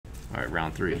All right,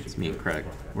 round 3. It's me and Craig.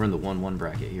 We're in the 1-1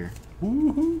 bracket here.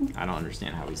 Woohoo! I don't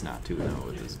understand how he's not 2-0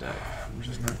 with his deck. I'm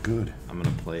just not good. I'm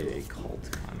gonna play a Cult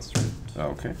Construct.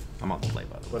 Okay. I'm on the play,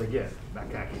 by the way. But again, not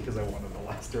cocky because I won in the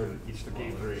last turn each to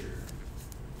game 3.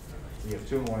 We have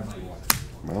 2 and 1 and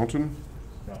 2-1. Mountain.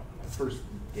 No, first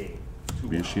game. 2-1.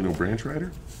 Bioshino Branch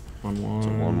Rider. 1-1. So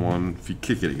 1-1. If you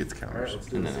kick it, it gets All right, counters. let's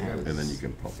do And this then again. And then you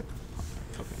can pump it.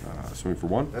 Okay. Swing for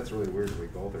 1. That's really weird the way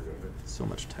both are doing it. So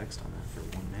much text on that for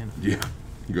 1 mana. Yeah.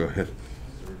 Go ahead. So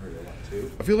we're going to get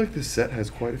 2. I feel like this set has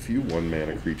quite a few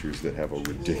 1-mana creatures that have a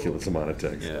ridiculous amount of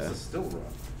text. Yeah. This is still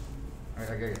rough. I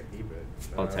gotta keep it.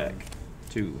 I'll attack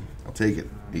 2. I'll take it.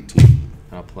 18.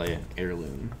 I'll play an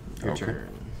Heirloom. Your Okay. turn.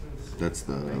 That's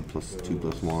the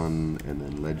 +2/+1, and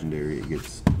then legendary it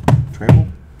gets trample.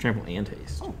 Trample and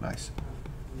haste. Oh, nice.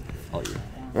 All you.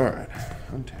 All right.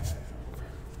 Untap.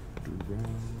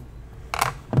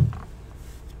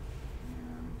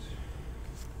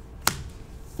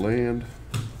 Land.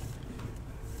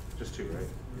 Just 2, right?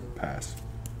 Pass.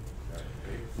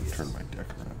 I'll turn my deck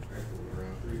around.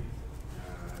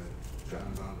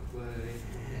 John's on the play,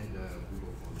 and we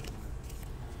will play.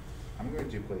 I'm going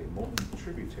to play Molten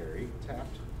Tributary,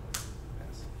 tapped.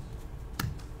 Pass.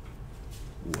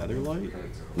 Weatherlight?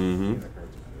 Mm-hmm. Yeah, that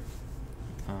card's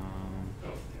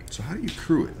better. So how do you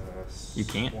crew it? You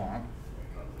can't. Swamp.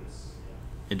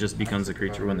 It just becomes a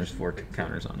creature when there's 4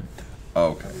 counters on it.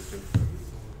 Oh, okay.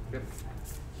 Yep.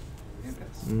 And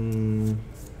pass.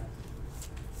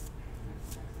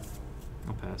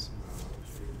 I'll pass.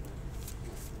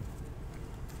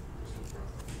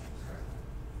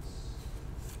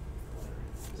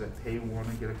 Is that pay 1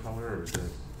 and get a color, or is it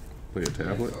Play a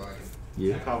tablet?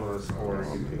 Yeah. colors, or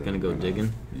Gonna go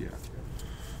digging. Yeah.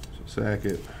 So sack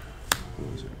it.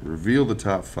 What was it? Reveal the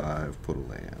top 5. Put a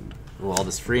land. Well, all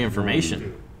this free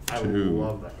information. I 2,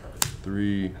 love that card.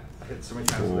 3. I hit so many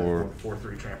times with 4, that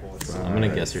 4/3 trample. It's I'm gonna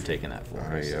guess you're taking that I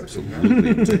forest. absolutely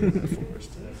am taking that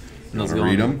forest. Those Wanna going-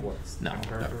 read 'em? No.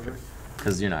 Okay.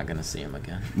 Because you're not gonna see him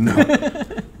again. No.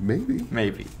 Maybe.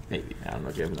 Maybe. I don't know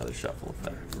if you have another shuffle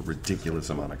effect. A ridiculous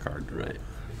amount of card draw. Right.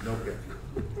 No good.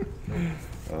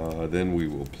 Then we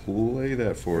will play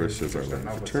that forest as our land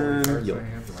of turn Yo.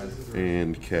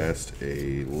 and cast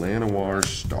a Llanowar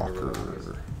Stalker.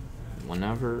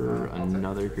 Whenever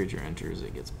another creature enters,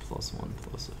 it gets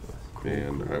 +1/+0. Cool.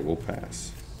 And I will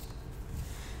pass.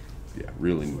 Yeah,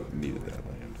 really needed that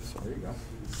land. So. There you go.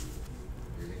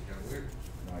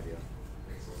 No idea.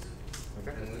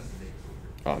 Okay.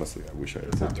 Honestly, I wish I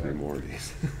had put 3 more of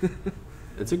these.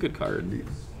 It's a good card. And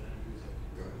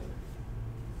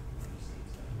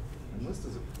list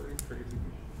is a pretty crazy.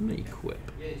 I'm gonna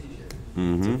equip. It's a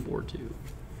Mm-hmm. 4/2.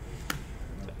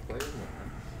 Play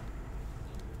one.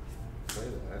 Play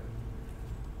that.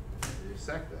 You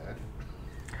sack that.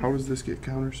 How does this get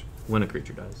counters? When a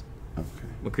creature dies. Okay.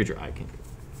 What creature I can.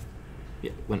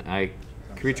 Yeah. When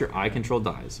creature I control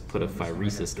dies, put a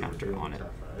Phyresis counter on it.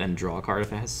 Then draw a card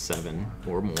if it has 7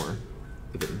 or more.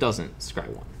 If it doesn't, scry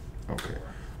 1. Okay.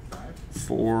 5.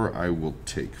 4, I will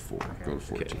take 4. Go to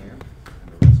 14. Okay. And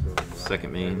the rest goes in the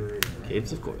Second main, library and then-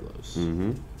 Caves of Koilos.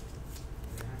 Mm-hmm.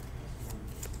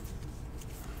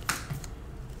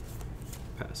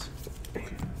 Pass.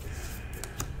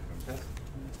 Pass.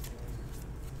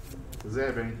 Does that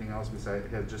have anything else besides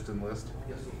it has just in list?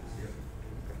 Yes.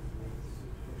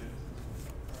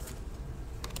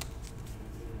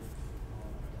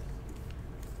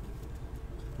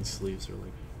 The sleeves are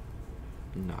like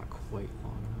not quite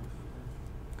long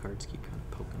enough. Cards keep kind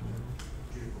of poking in.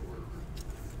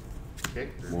 Okay.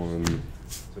 1,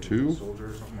 So 2. Soldier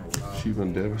or something, or what?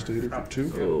 Shivan Devastator for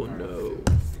 2. Oh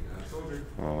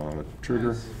no.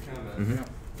 Trigger. Mm-hmm. Yeah.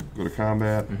 Go to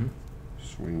combat. Mm-hmm.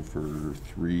 Swing for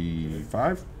 3,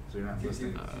 5. So you're not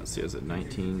listening. See, as at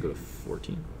 19, go to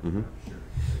 14.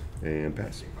 Mm-hmm. And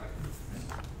pass.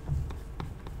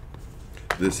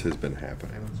 This has been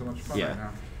happening. Having so much fun Yeah. right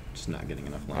now. Just not getting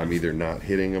enough lines. I'm either not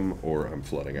hitting them or I'm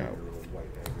flooding out. Your little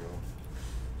white aggro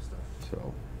stuff.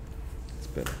 So it's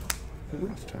been a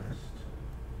rough time.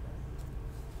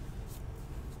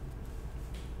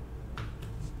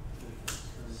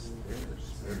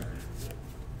 Spinner.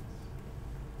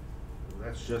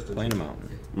 That's just a Playing a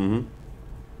mountain. Mm-hmm.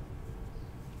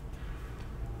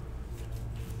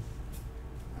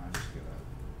 I'm just gonna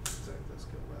sack this,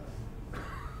 kill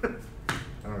that.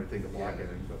 I don't even think of block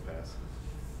anything but pass.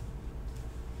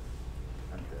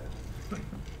 I'm dead.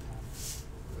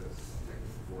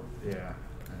 Yeah,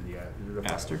 and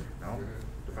yeah. Aster? No,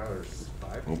 Defiler's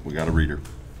 5. Oh, we got a reader.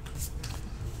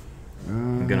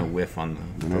 I'm gonna whiff on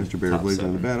the Master Bear top Blaze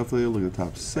on the 7. battlefield. Look at the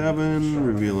top 7.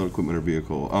 Reveal an equipment or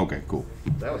vehicle. Okay, cool.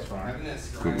 That was fun.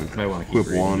 Equipment. I wanna keep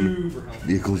Equip 1.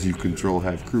 Vehicles you control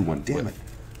have crew 1. Damn it.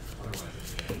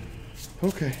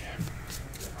 Okay.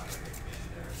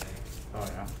 Oh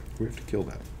yeah. We have to kill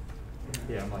that.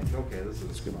 Yeah, I'm like, okay, this is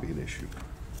It's going to be an issue.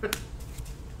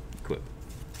 Equip.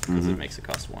 Because it makes it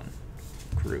cost 1.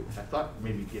 Crew. I thought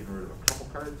maybe getting rid of a couple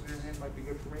cards in your hand might be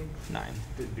good for me. 9.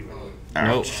 Didn't do it.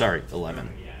 No, sorry, 11.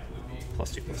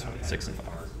 +2/+1. 6 and 5.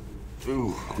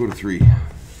 Ooh, go to 3.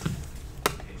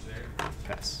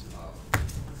 Pass.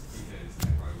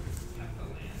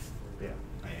 Yeah.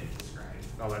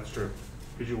 Oh, that's true.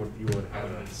 Because you would have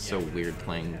a. So weird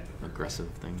playing aggressive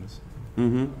things.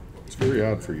 Mm-hmm. It's very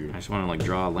odd for you. I just want to like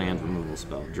draw a land removal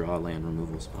spell. Draw a land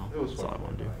removal spell. It was That's all I fun.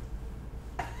 want to do.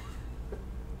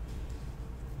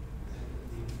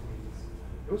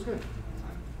 It was good.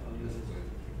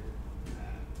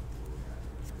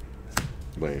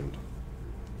 Land.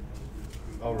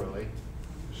 Oh really?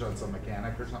 Just on some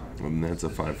mechanic or something? And that's a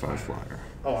 5/5 flyer.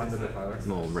 Oh, under the fire.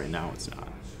 Well, right now it's not.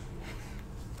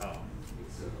 Oh.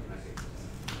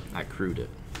 I crewed it.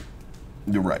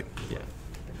 You're right. Yeah.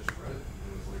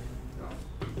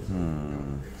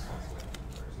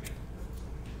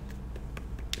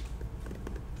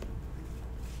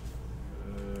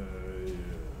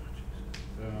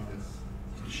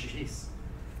 Jeez. Is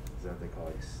that what they call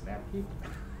it? Snap keep?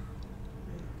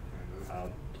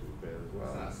 I'll keep it as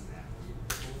well.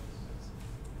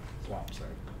 Swamp, sorry.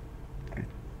 I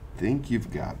think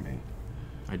you've got me.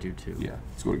 I do too. Yeah,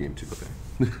 let's go to game 2. Okay.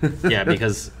 Yeah,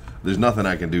 because there's nothing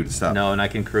I can do to stop. no, and I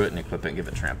can crew it and equip it and give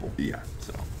it trample. Yeah.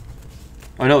 So.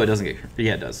 Oh no, it doesn't get.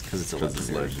 Yeah, it does because it's a 'Cause it's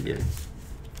legendary. legendary.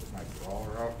 Put my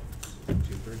brawler out. 2,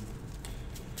 3.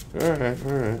 All right,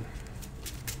 all right.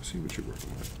 See what you're working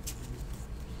with.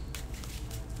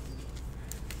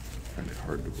 I find it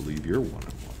hard to believe you're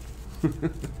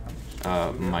 1-1.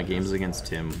 My games against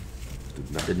him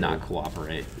did not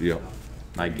cooperate. Yep.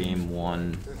 My game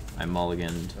 1, I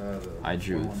mulliganed. I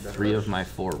drew 3 of my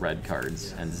 4 red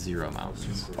cards and 0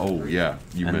 mountains. Oh yeah,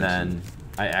 you And mentioned. then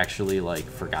I actually like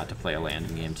forgot to play a land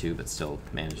in game 2, but still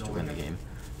managed to win the game.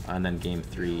 And then game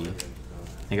 3, I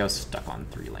think I was stuck on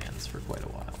 3 lands for quite a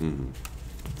while. Mm-hmm.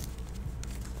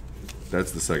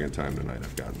 That's the second time tonight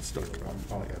I've gotten stuck on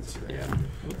lands. Yeah.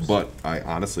 But I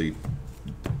honestly,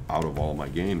 out of all my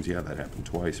games, yeah, that happened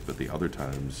twice. But the other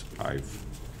times, I've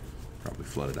probably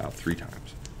flooded out 3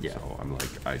 times. Yeah. So I'm like,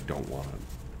 I don't want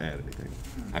to add anything.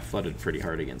 I flooded pretty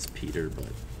hard against Peter, but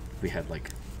we had like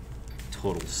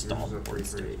total stall Yours is a board 3/3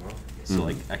 state. as well? So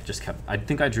like I just kept. I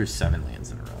think I drew 7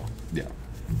 lands in a row. Yeah.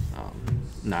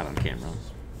 Not on camera.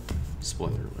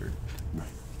 Spoiler alert.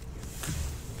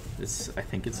 I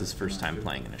think it's his first time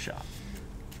playing in a shop,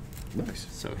 Nice.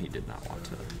 so he did not want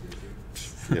to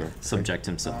Yeah. subject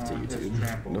himself to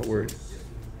YouTube. No worries.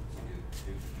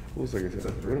 Well, it's like I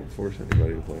said, we don't force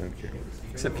anybody to play on camera.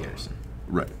 Except Garrison.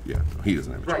 Right. Yeah. He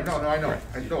doesn't have a Right, choice. no, I know.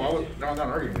 I'm not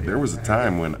arguing with you. There was a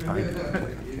time when I didn't play on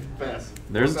camera. Fast.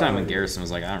 There was a time when Garrison was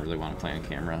like, I don't really want to play on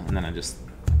camera, and then I just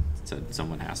said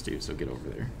someone has to, so get over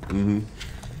there. Mm-hmm.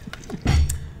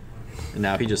 And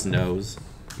now he just knows.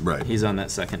 Right. He's on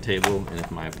that second table, and if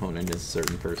my opponent is a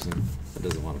certain person that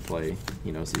doesn't want to play,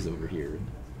 he knows he's over here,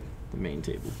 the main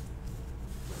table.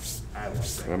 I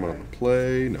love that. I'm on the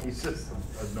play. No. He's just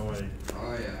annoying.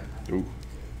 Oh, yeah. Ooh.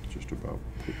 Just about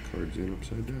put cards in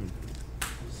upside down.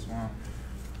 Swamp.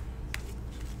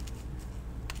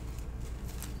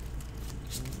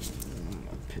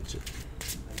 I'll pitch it.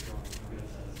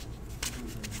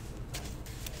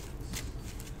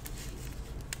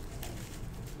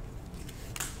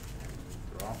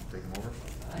 Draw, take him over.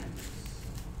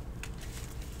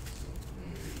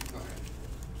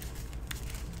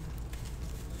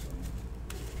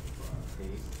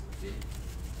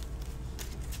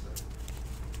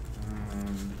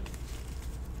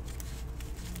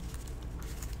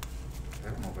 I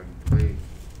don't know if I can play,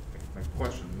 my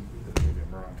question, maybe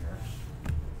I'm wrong here.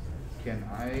 Can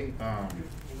I,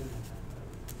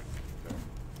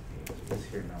 it's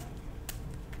here now.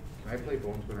 Can I play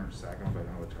Bone Spinner and sack him if I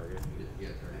don't have a target? Yeah,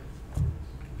 target.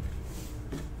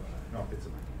 No, it's a,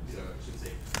 So it should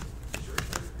say short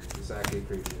target creature. sack a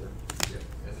creature. Yeah,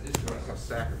 as it is. No, it's a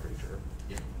sack a creature,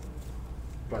 Yeah.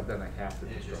 but then I have to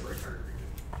And it's destroy just it. target creature,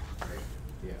 right?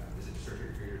 Yeah, Is it destroy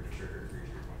target creature or destroy target creature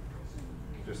your opponent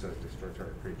controls? just says destroy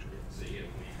target creature. So you get a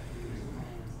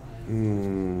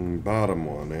Bottom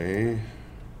one, eh? It's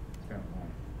kind of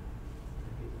annoying.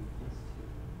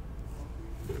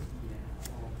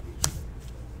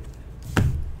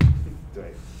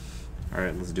 Right. All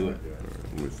right, let's do it.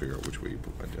 Let me figure out which way you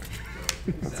put my deck.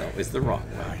 That's always the wrong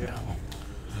way.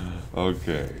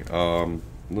 Okay,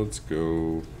 let's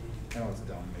go. I know it's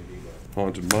dumb, maybe, but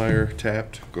Haunted Mire,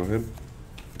 tapped. Go ahead.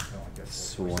 I don't like that.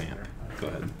 Swamp. Go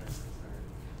ahead.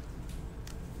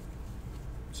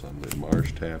 Sunlit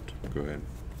Marsh, tapped. Go ahead.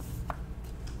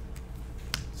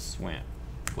 Swamp.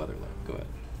 Weatherlight. Go ahead.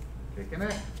 Kicking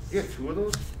it? You got 2 of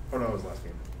those? Oh no, it was last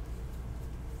game.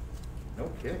 No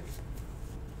kick.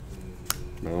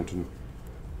 Mountain.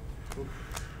 Oof.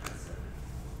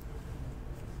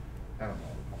 I don't know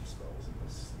the pump spells in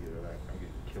this either. That I'm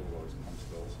getting kilowatts of pump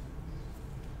spells.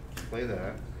 Play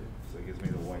that, so it gives me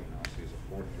the white now. So he's a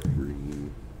 4/3.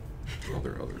 Green.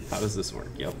 Other. How does this work?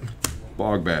 Yep.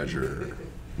 Bog Badger.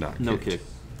 Not No kicked.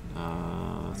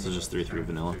 kick. So just 3/3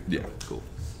 vanilla. Yeah. Cool.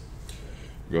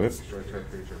 Go ahead. Destroy target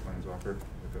creature, planeswalker.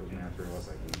 If it was mana 3 or less,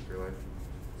 I gain 3 life.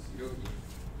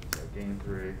 So I gain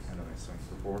 3, and then I swing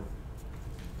for 4.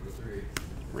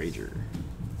 Rager.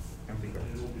 Empty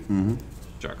cards. Mm-hmm.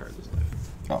 Draw card this life.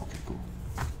 Oh, okay, cool.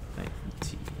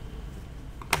 T.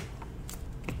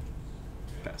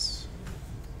 Pass.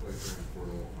 Is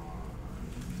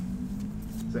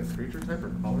that creature type or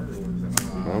color, or what is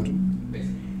that? Mountain.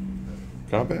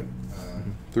 Combat.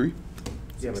 3.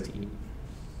 Yeah, but 16.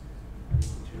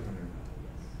 200.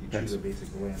 You choose a basic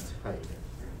land type.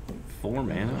 4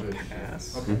 mana.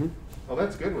 Pass. Okay. Mm-hmm. Oh,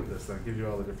 that's good with this. That gives you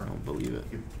all the different. I don't believe it.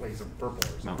 You can play some purple or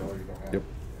something. Mountain. Or you don't have. Yep.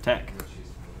 Attack.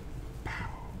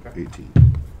 Okay. 18.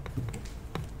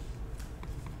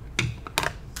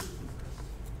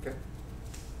 Okay.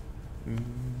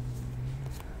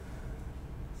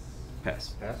 Pass.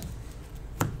 Pass.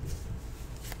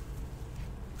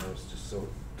 That was just so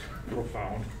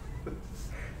profound.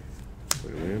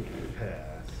 Play land.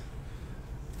 Pass.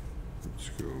 Let's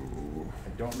go. I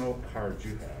don't know what cards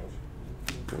you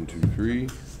have. 1, 2, 3.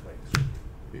 Like,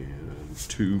 And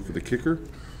 2 for the kicker.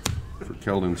 For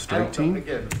Keldon I don't Strike know. Team.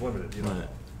 Again, it's limited. You don't know.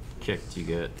 Kicked, you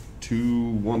get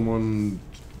 2 1/1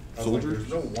 I was like, soldiers.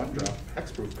 there's no 1-drop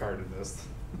hexproof card in this.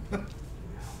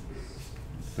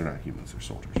 They're not humans, they're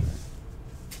soldiers, right?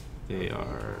 They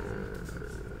are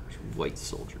white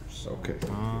soldiers. Okay.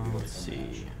 Let's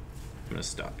see. I'm gonna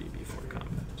stop you before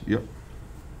combat. Yep.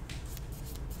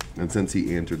 And since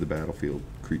he entered the battlefield,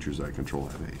 creatures I control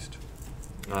have haste.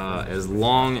 As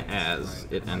long as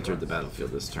it entered the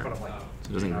battlefield this turn. But I'm like,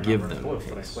 It doesn't I'm give not them running blue,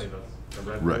 but I haste, play the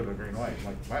red, Right. blue, and green, white. I'm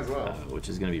like, might as well. which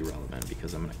is gonna be relevant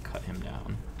because I'm gonna cut him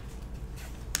down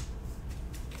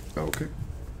Okay.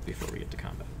 before we get to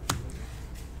combat.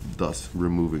 Thus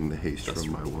removing the haste That's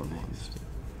from my relevant 1/1s.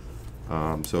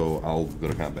 haste. So I'll go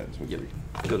to combat. Swing Yep. 3.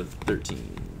 Go to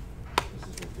 13. This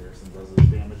is what Garrison does is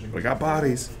damaging. But I got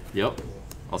bodies. Yep.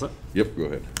 All set? Yep, go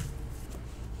ahead.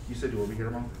 You said you will be here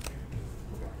tomorrow?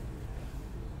 Okay.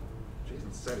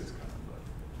 Jason said he's coming, but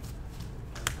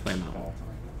Play him out. call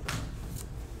tonight.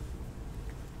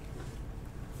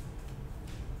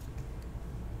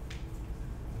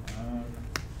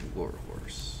 War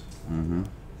horse. Mm-hmm.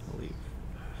 I'll leave.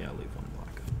 Yeah, I'll leave 1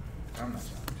 block. I'm not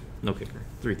going to. No kicker.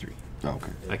 3/3.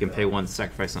 Okay. I can pay 1,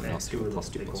 sacrifice something else, Two do of it those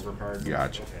 +2/+1. takeover cards.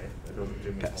 Gotcha. Okay, that doesn't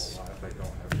do me Pass. a whole lot if I don't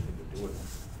have anything to do with them.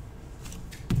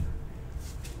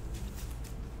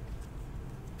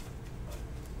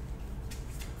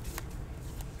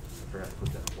 I forgot to put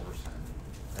that horse in.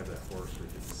 I have that horse where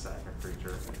you can sack a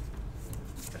creature.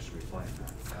 I should be playing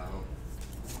that.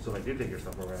 So if I do take your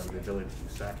stuff over, I have the ability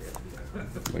to sack it.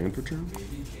 Land for turn?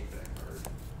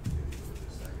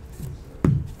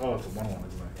 Oh, it's a 1/1, isn't it?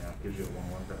 Yeah, gives you a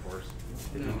 1/1 that horse.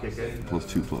 If you kick it.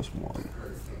 +2/+1.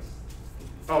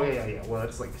 Oh, yeah. Well,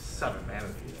 it's like 7 mana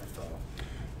fee, I thought.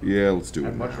 Yeah, let's do it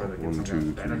I'd now. much rather get 1, some 2, kind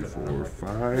of 3, benefit out 4, of it.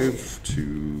 5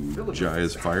 to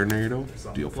Jaya's Fire Tornado.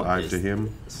 Deal What 5 is to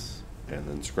him, this? and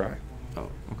then scry. Oh,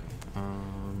 okay.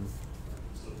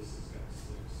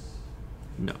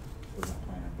 No, Was not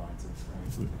planning on buying some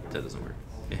screens. that doesn't work.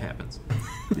 It happens.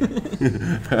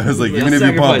 I was like, Yeah, even if you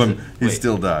pump sacrifice him, it. he Wait,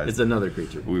 still dies. It's another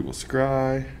creature. We will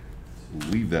scry,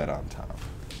 leave that on top.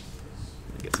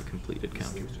 It gets a completed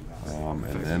counter. And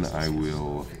then I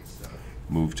will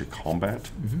move to combat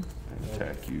Mm-hmm. and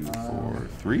attack you for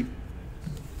 3.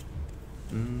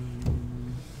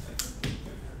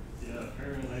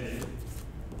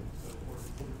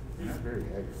 You're not very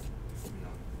aggro.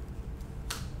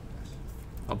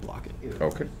 I'll block it.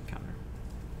 Okay. Counter.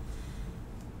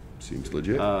 Seems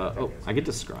legit. Oh, I get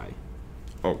to scry.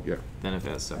 Oh, yeah. Then if it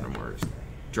has 7 or more,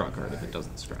 draw a card if it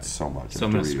doesn't scry. So much. So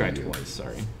I'm gonna After scry reading it. twice,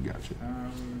 sorry. Gotcha.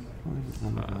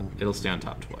 It'll stay on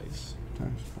top twice.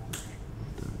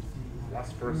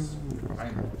 Last first. No,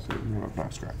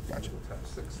 scry. Gotcha. Top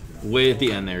 6. Way at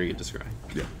the end there, you get to scry.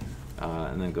 Yeah.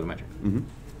 And then go to my turn. Mm-hmm.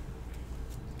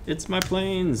 It's my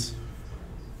planes.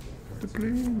 The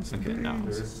planes. Okay, now.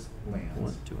 There's lands.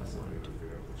 What do I So we want? have to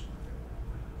figure out which one.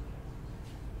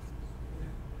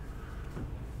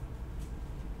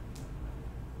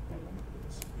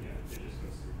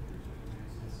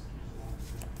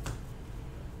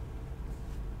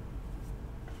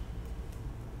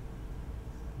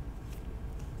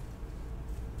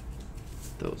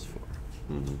 Those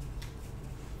 4. Mm-hmm.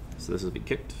 So this will be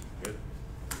kicked. Good.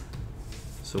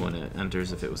 So when it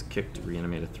enters, if it was kicked,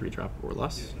 reanimate a 3-drop or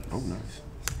less. Oh, nice.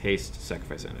 Haste,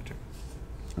 sacrifice, and enter.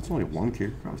 That's only 1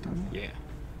 character cost on that?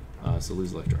 Yeah. So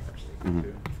lose life drop. Mm-hmm.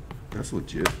 That's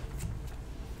legit.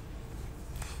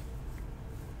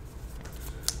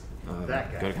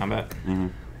 That guy. Go to combat. Mm-hmm.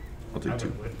 I'll I take 2.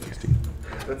 would win. 16.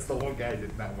 That's the one guy I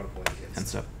did not want to play against. End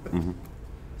step.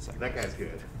 Mm-hmm. That guy's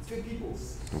good. It's good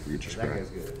peoples. Don't forget your That scrap. guy's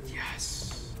good.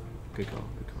 Yes. Good call.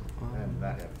 Good call. And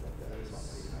that happened like that. So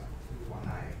I'm like,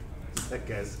 nah. That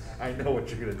guy's. I know what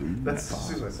you're gonna do. That's as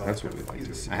soon as I saw That's it what we coming, like to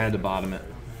he's- see. I had to bottom it.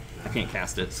 I can't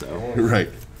cast it, so Right.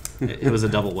 it was a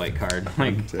double white card.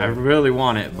 Like I really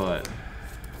want it, but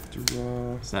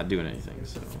Draw. it's not doing anything.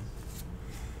 So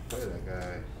Play that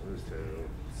guy. Lose 2.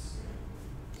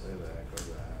 Play that. Go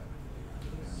that.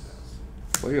 And that's-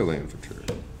 Play a land for turn.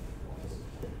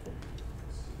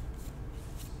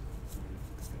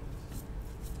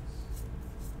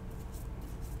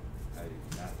 I do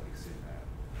not like seeing that.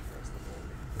 That's the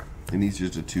whole. And he's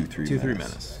just a 2/3 2/3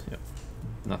 menace. Yep.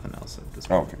 Nothing else at this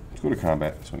Oh, point. okay. Let's go to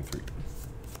combat. 23.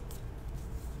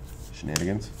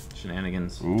 Shenanigans.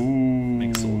 Shenanigans. Ooh.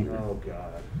 Make soldier. Oh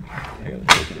god. I gotta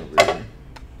take it over here.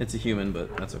 It's a human,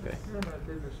 but that's okay. Oh my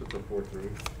goodness, it's a 4/3.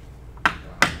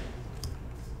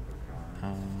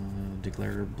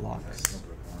 Declare blocks.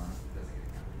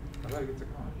 I thought it gets a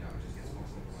con. No, it just gets more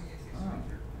simple when you Oh,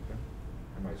 get okay.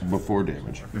 I might try Before that.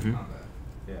 damage. Mhm. combat.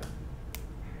 Yeah.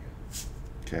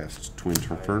 Cast Twin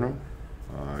Inferno.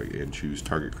 And choose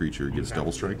target creature gets You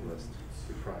double have to strike. list.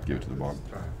 You probably Give it to the have bog. list.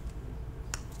 Try.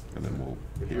 And then we'll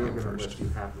If hit you're him gonna first. list, you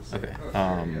have to say. Okay. it. Oh, sure,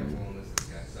 yeah, we'll list this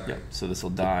guy. Sorry. Yep. So this will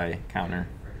die. Counter.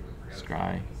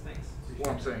 Scry. Thanks. Well,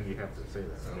 I'm saying you have to say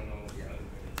that. So, yeah.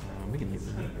 We can leave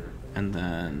that. And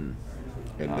then.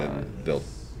 And then they'll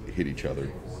hit each other.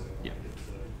 Yeah.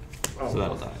 Oh, So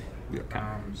that'll die. Yeah.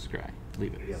 Counter. Scry.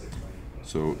 Leave Yeah. it.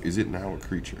 So is it now a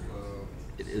creature?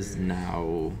 It is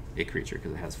now a creature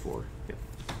because it has 4. Yep.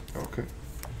 Okay.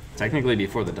 Technically,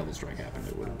 before the double strike happened,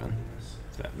 it would have been.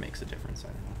 So that makes a difference. I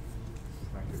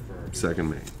Thank you for- Second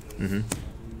main. don't know.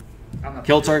 Mm-hmm. I'm not-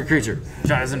 Kill target creature.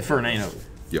 Giles Infernano.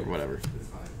 Yep. Or whatever.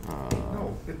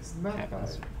 No, it's not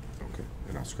Happens. fine. Okay.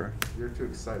 And I'll scry. You're too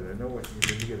excited. I know what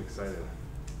when you get excited.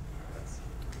 That's,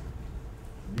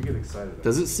 when you get excited.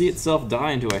 Does it see itself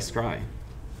die and do I scry?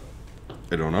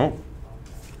 I don't know.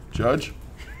 Judge?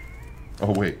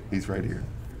 Oh, wait. He's right here.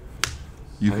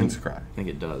 You I can think- scry. I think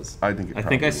it does. I think it I think I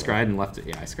probably will. scried and left it.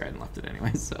 Yeah, I scried and left it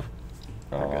anyway. So.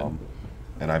 we're good.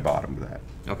 And I bottomed that.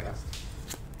 Okay.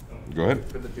 Go ahead.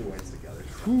 Put the 2 whites together.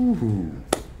 Ooh.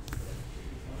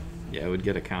 Yeah, it would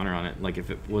get a counter on it. Like if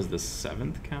it was the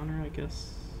 7th counter, I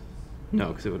guess. No,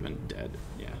 because it would have been dead.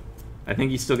 Yeah. I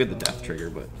think you still get the death trigger,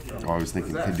 but Oh, I was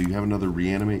thinking, do you have another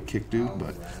reanimate kick dude?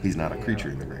 But he's not a creature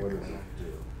in the What graveyard. does it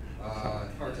do?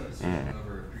 Hard time decision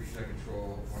over a creature I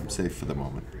control. I'm safe for the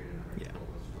moment. Yeah.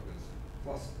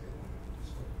 Plus,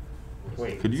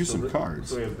 Wait, Could use so some thi- cards.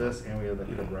 So we have this and we have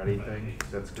the ready thing.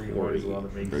 That's green white as well.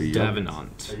 That makes. There you Are go.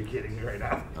 Davenant. you kidding me right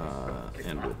now?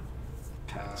 And we'll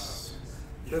pass.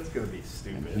 That's gonna be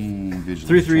stupid. He vigilance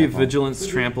 3/3 trample. vigilance So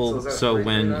is trample. that So free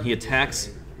when right he now? attacks,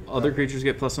 other creatures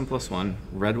get +1/+1.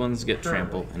 Red ones get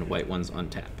trample, and white ones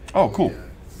untap. Oh, cool.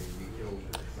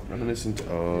 Reminiscent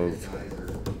of.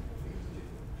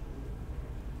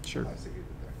 Sure. I see what you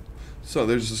did there. So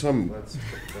there's some Let's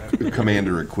put that.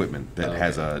 commander equipment that Okay.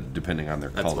 has a, depending on their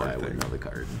That's color why I would thing. know the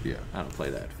card. Yeah. I don't play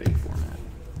that fake format.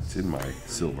 It's in my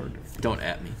silver. Don't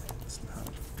at me.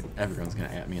 Everyone's gonna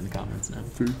at me in the comments now.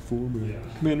 Fake format.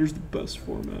 Commander's the best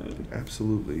format.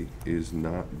 Absolutely is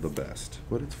not the best,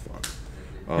 but it's fun.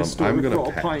 I'm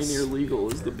gonna pass. Pioneer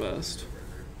Legal is the best.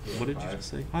 What did you just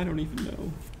say? I don't even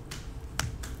know.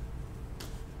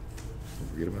 Don't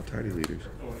forget about tiny leaders.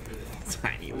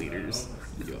 Tiny leaders.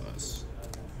 Yes.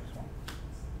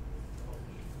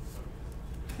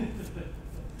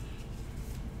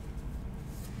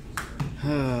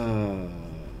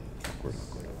 Awkward,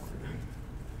 awkward, awkward.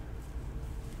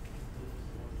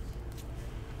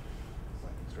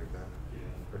 Lightning strike that.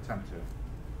 Or attempt to.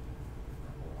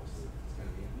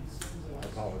 I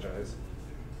apologize.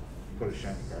 Put a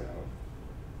shiny card out.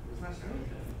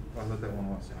 Oh, I thought that one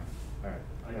was.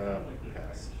 Alright.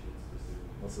 Pass.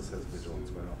 Unless this has vigilance,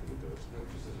 but I don't think it does. No,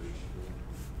 just as reach.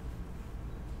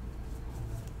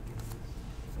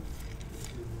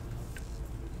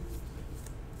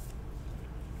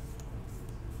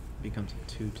 Becomes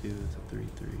a 2/2. It's a 3/3.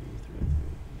 3/3.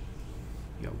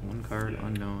 You got one card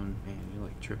unknown. Man, you're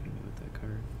like tripping me with that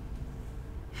card.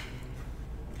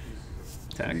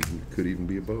 Attack. Could even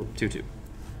be a boat. 2/2.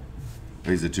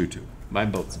 He's a 2/2. My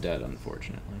boat's dead,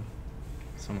 unfortunately.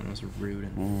 Someone was rude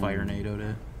and fire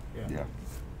nadoed it. Yeah.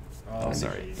 Oh,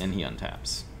 sorry. And he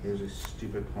untaps. Here's a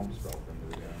stupid pump spell from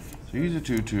the guy. So he's a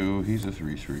 2/2. He's a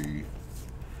 3/3.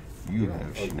 You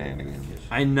have shenanigans.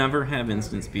 I never have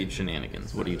instant speed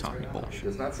shenanigans. What are you talking about? It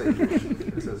does not say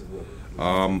it says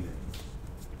will.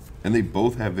 And they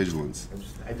both have vigilance.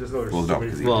 I just noticed. Well, no, somebody-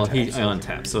 'cause he Well, he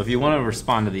untaps. So if you want to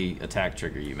respond to the attack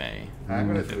trigger, you may, I'm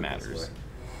gonna if do it this matters. way.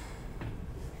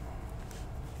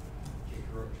 Kick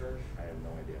heroic charge. I have no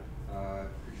idea.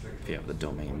 If you have the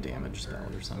domain damage spell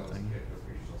or something.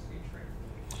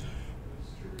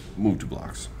 Move to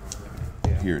blocks.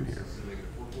 Yeah. Here and here.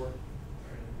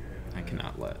 I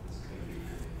cannot let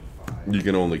You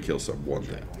can only kill sub one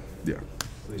thing. Yeah.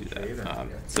 So do you trade that. or-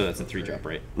 So that's a 3-drop,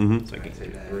 right? Mhm. So I gain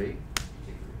Take 2. 3.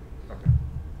 Okay.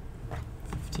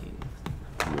 15.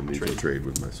 And then these will trade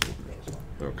with my soul.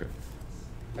 Okay.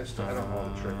 I just I don't know all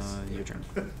the tricks. Your turn.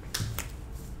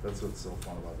 That's what's so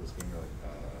fun about this game. You're like,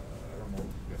 I don't know.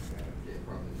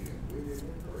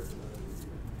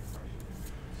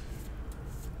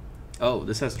 Oh,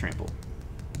 this has trample.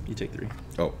 You take 3.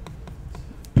 Oh.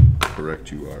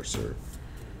 Correct you are, sir.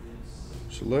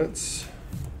 So let's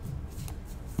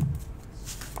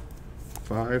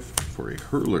 5 for a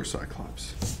hurler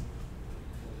cyclops.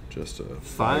 Just a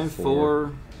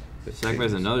 5/4. that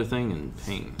Sacrifice pings. another thing and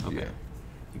ping. Okay. Yeah.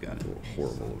 You got it.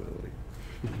 Horrible ability.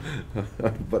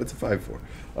 But it's a 5/4.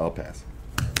 I'll pass.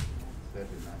 That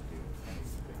did not do anything.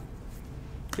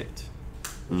 Kicked.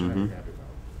 Which I'm Mhm. happy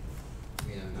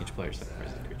about. Each player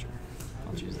sacrifices a creature.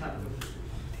 I'll choose that.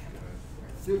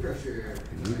 Two pressure.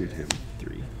 I needed him.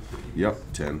 3. Yep,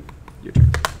 10. Your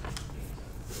turn.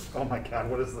 Oh my god,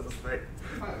 what is this thing?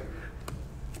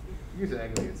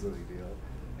 Exactly, it's a big deal.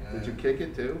 Did you kick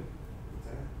it too?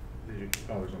 Did you?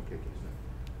 Oh, there's no kicking.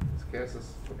 Let's cast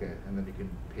this. Okay, and then you can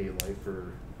pay life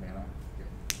for mana.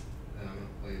 And I'm gonna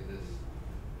play this.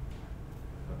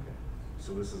 Okay.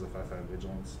 So this is a 5/5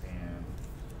 vigilance and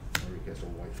whenever you cast a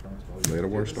white from spell. Blade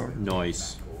of War Star?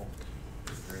 Nice. Cool.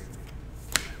 Great.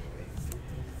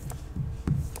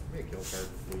 Give me a kill card,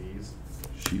 please.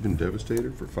 Sheevan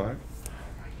Devastator for 5.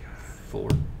 4.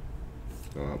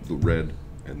 The red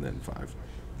and then 5.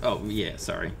 Oh, yeah,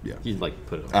 sorry. Yeah. You'd like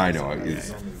put it on. I know. Yeah, It's,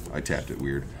 yeah. I tapped it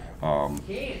weird. I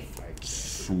can't.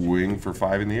 Swing for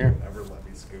 5 in the air. Never let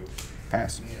me scoop.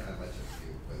 Pass. Yeah, I let you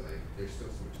do, but like, there's still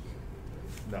so much game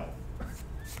to be No. played.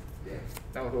 Yeah.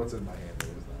 That was what's in my hand.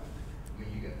 It was not. I mean,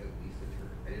 you got at least a turn.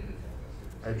 I didn't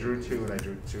attack I last turn. drew 2 and I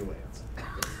drew 2 lands.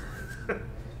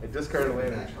 I discarded a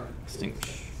land. and-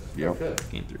 Extinguish. Yep. I could.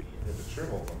 Gain 3. If it's sure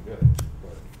hold, I'm good.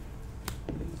 But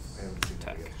I haven't seen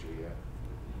Attack. it against you yet.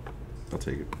 I'll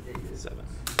take it. 7.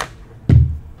 I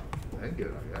didn't get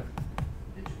it on yet.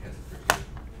 Did you pass it for 2?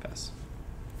 Pass.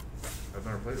 I've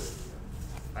never played it with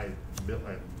you.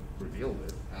 I revealed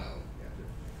it. Oh,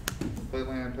 yeah. Play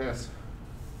land, pass.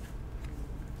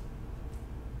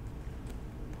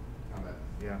 Combat.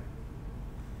 Yeah.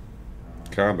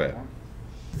 Combat. One.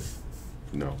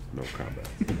 No combat.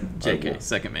 JK,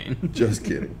 second main. Just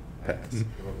kidding. Pass.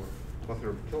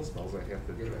 Plethora of kill spells. I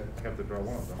have to draw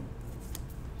one of them.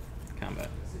 Combat.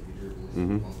 That's it. You drew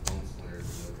a Mhm. bone slayer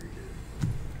for no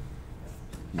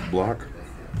creature. Block.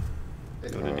 Go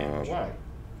to damage. Why?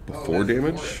 Before that's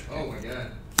damage, before it. Oh my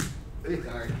god.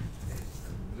 Sorry.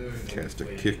 Literally cast a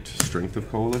way. kicked Strength of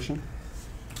Coalition,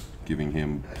 giving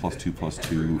him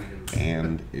 +2/+2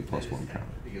 and a +1 counter.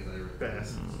 Because I read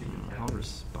Pass. I'll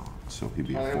respond. So he'd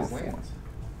be All I a have is 4/4 lands.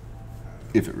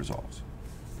 if it resolves.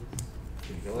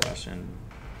 Can you kill it? Question.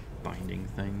 Binding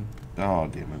thing. Oh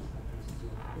damn it!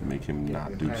 Make him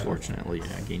not do so. Fortunately,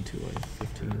 yeah, I gained 2 life.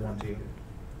 15. 1, 2.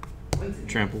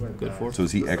 Trample, good for. So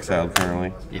is he exiled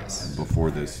currently? Yes. Before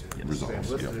this Yes. resolves.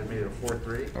 So I listed Yep. it, made it a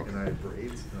 4/3, Okay. and I for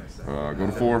 8, and I said. Go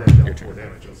to 4. That dealt Your turn. 4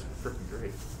 damage. It was freaking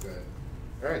great. Good.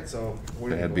 Alright, so. what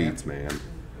do you Bad think, beats, man.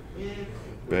 Yeah.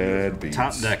 Bad beats.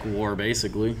 Top deck war,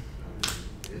 basically.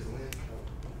 It is a land.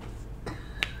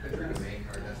 I drew the main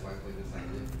card, that's why I played this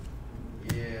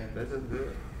like it. Yeah. That doesn't do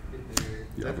it.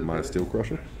 You have a Mind Steel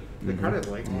Crusher? The card I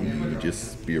like. You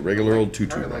just be a regular old 2/2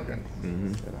 card I right like. now. Mm-hmm.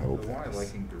 And I The hope. one I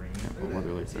like in green. Well,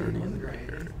 really, it's already in the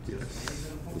graveyard.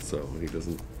 So he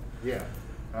doesn't. Yeah.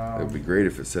 It would be great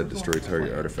if it said destroy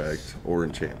target artifact or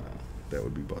enchantment. That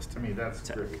would be I busted. mean, that's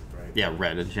great, right? Yeah,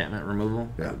 red enchantment removal.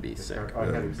 Yeah. That would be This sick. card- oh, I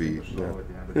That had would be- Extinguished Soul yeah. at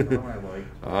the end, but the one I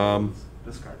liked was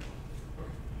this card.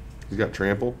 He's got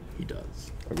trample. He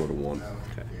does. I'll go to 1. No,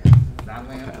 Okay. yeah.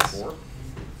 Non-land Pass. for 4.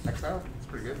 Exile, it's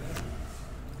pretty good.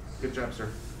 Good job, sir.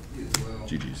 You as well.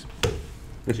 GG's.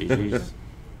 GG's.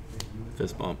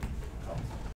 Fist bump.